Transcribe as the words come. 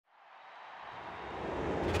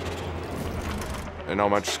In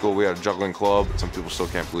elementary school, we had a juggling club. Some people still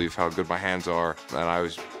can't believe how good my hands are, and I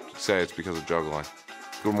always say it's because of juggling.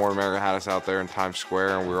 Good Morning America had us out there in Times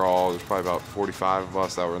Square, and there was probably about 45 of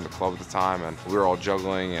us that were in the club at the time, and we were all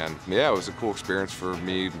juggling, and yeah, it was a cool experience for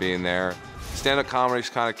me being there. Stand-up comedy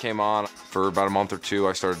kind of came on. For about a month or two,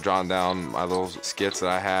 I started jotting down my little skits that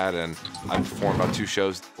I had, and I performed about 2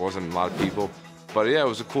 shows. There wasn't a lot of people. But yeah, it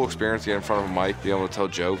was a cool experience to get in front of a mic, be able to tell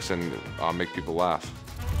jokes and make people laugh.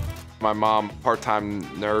 My mom,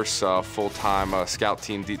 part-time nurse, full-time scout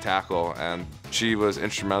team D tackle, and she was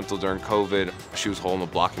instrumental during COVID. She was holding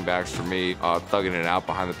the blocking bags for me, thugging it out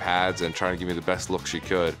behind the pads and trying to give me the best look she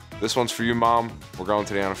could. This one's for you, Mom. We're going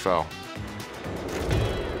to the NFL.